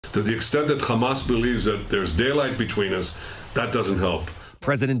To the extent that Hamas believes that there's daylight between us, that doesn't help.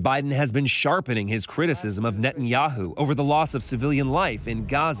 President Biden has been sharpening his criticism of Netanyahu over the loss of civilian life in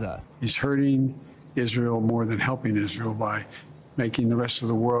Gaza. He's hurting Israel more than helping Israel by making the rest of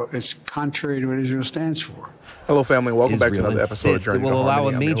the world. It's contrary to what Israel stands for. Hello, family. Welcome Israel back to another episode of Journey it will to allow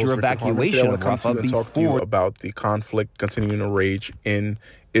Harmony. a major evacuation of Rafa before. Talk to you about the conflict continuing to rage in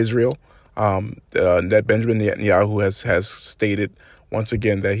Israel. That Benjamin Netanyahu has stated once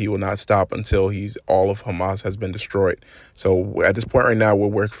again that he will not stop until all of Hamas has been destroyed. So at this point right now,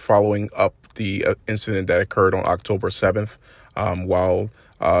 we're following up the incident that occurred on October 7th while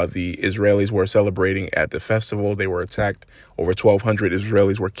the Israelis were celebrating at the festival. They were attacked. Over 1,200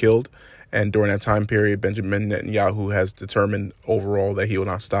 Israelis were killed. And during that time period, Benjamin Netanyahu has determined overall that he will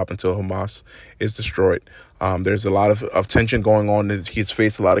not stop until Hamas is destroyed. There's a lot of tension going on. He's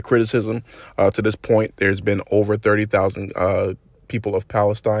faced a lot of criticism to this point. There's been over 30,000 people of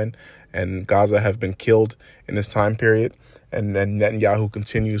Palestine and Gaza have been killed in this time period. And then Netanyahu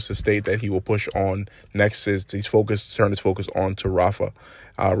continues to state that he will push on. Next is turn his focus on to Rafa.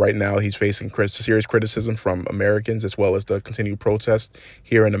 Right now, he's facing serious criticism from Americans as well as the continued protest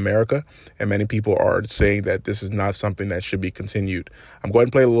here in America. And many people are saying that this is not something that should be continued. I'm going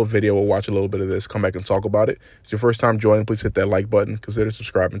to play a little video. We'll watch a little bit of this, come back and talk about it. If it's your first time joining, please hit that like button. Consider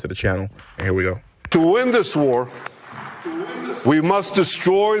subscribing to the channel. And here we go. To win this war, we must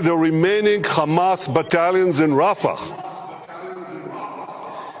destroy the remaining Hamas battalions in Rafah.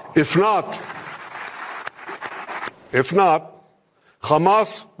 If not,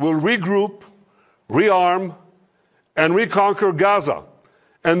 Hamas will regroup, rearm, and reconquer Gaza.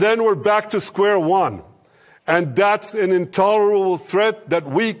 And then we're back to square one. And that's an intolerable threat that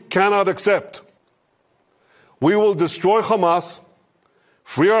we cannot accept. We will destroy Hamas,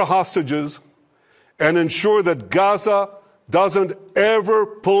 free our hostages, and ensure that Gaza doesn't ever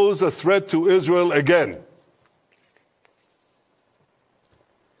pose a threat to Israel again.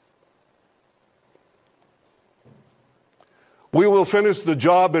 We will finish the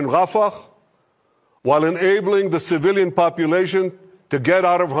job in Rafah while enabling the civilian population to get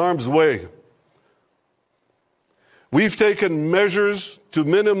out of harm's way. We've taken measures to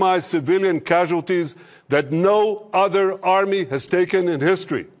minimize civilian casualties that no other army has taken in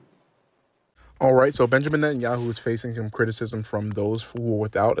history. All right, so Benjamin Netanyahu is facing some criticism from those who are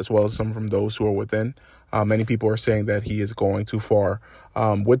without as well as some from those who are within. Many people are saying that he is going too far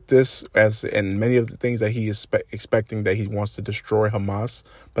with this, and many of the things that he is expecting, that he wants to destroy Hamas.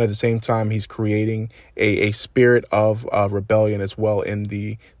 But at the same time, he's creating a spirit of rebellion as well in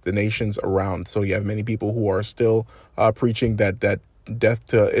the nations around. So you have many people who are still preaching that death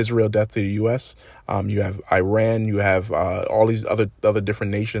to Israel, death to the U.S. You have Iran, you have all these other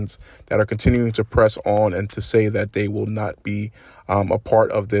different nations that are continuing to press on and to say that they will not be a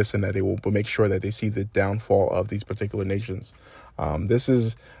part of this and that they will make sure that they see the downfall of these particular nations. This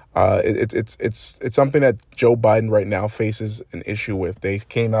is it's something that Joe Biden right now faces an issue with. They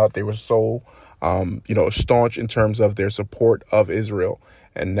came out, they were so staunch in terms of their support of Israel,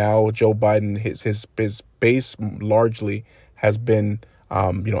 and now Joe Biden, his base largely has been,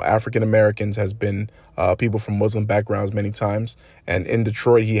 African Americans, has been people from Muslim backgrounds many times. And in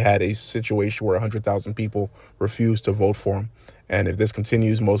Detroit, he had a situation where 100,000 people refused to vote for him. And if this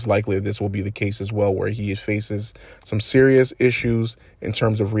continues, most likely this will be the case as well, where he faces some serious issues in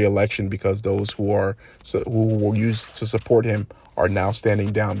terms of re-election because those who were used to support him are now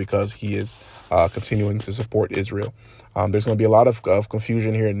standing down because he is continuing to support Israel. There's going to be a lot of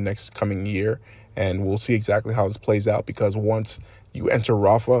confusion here in the next coming year. And we'll see exactly how this plays out, because once you enter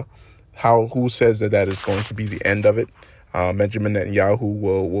Rafah, who says that is going to be the end of it? Benjamin Netanyahu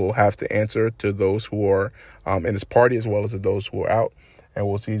will have to answer to those who are in his party as well as to those who are out. And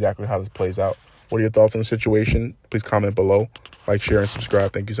we'll see exactly how this plays out. What are your thoughts on the situation? Please comment below. Like, share, and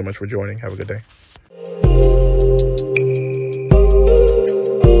subscribe. Thank you so much for joining. Have a good day.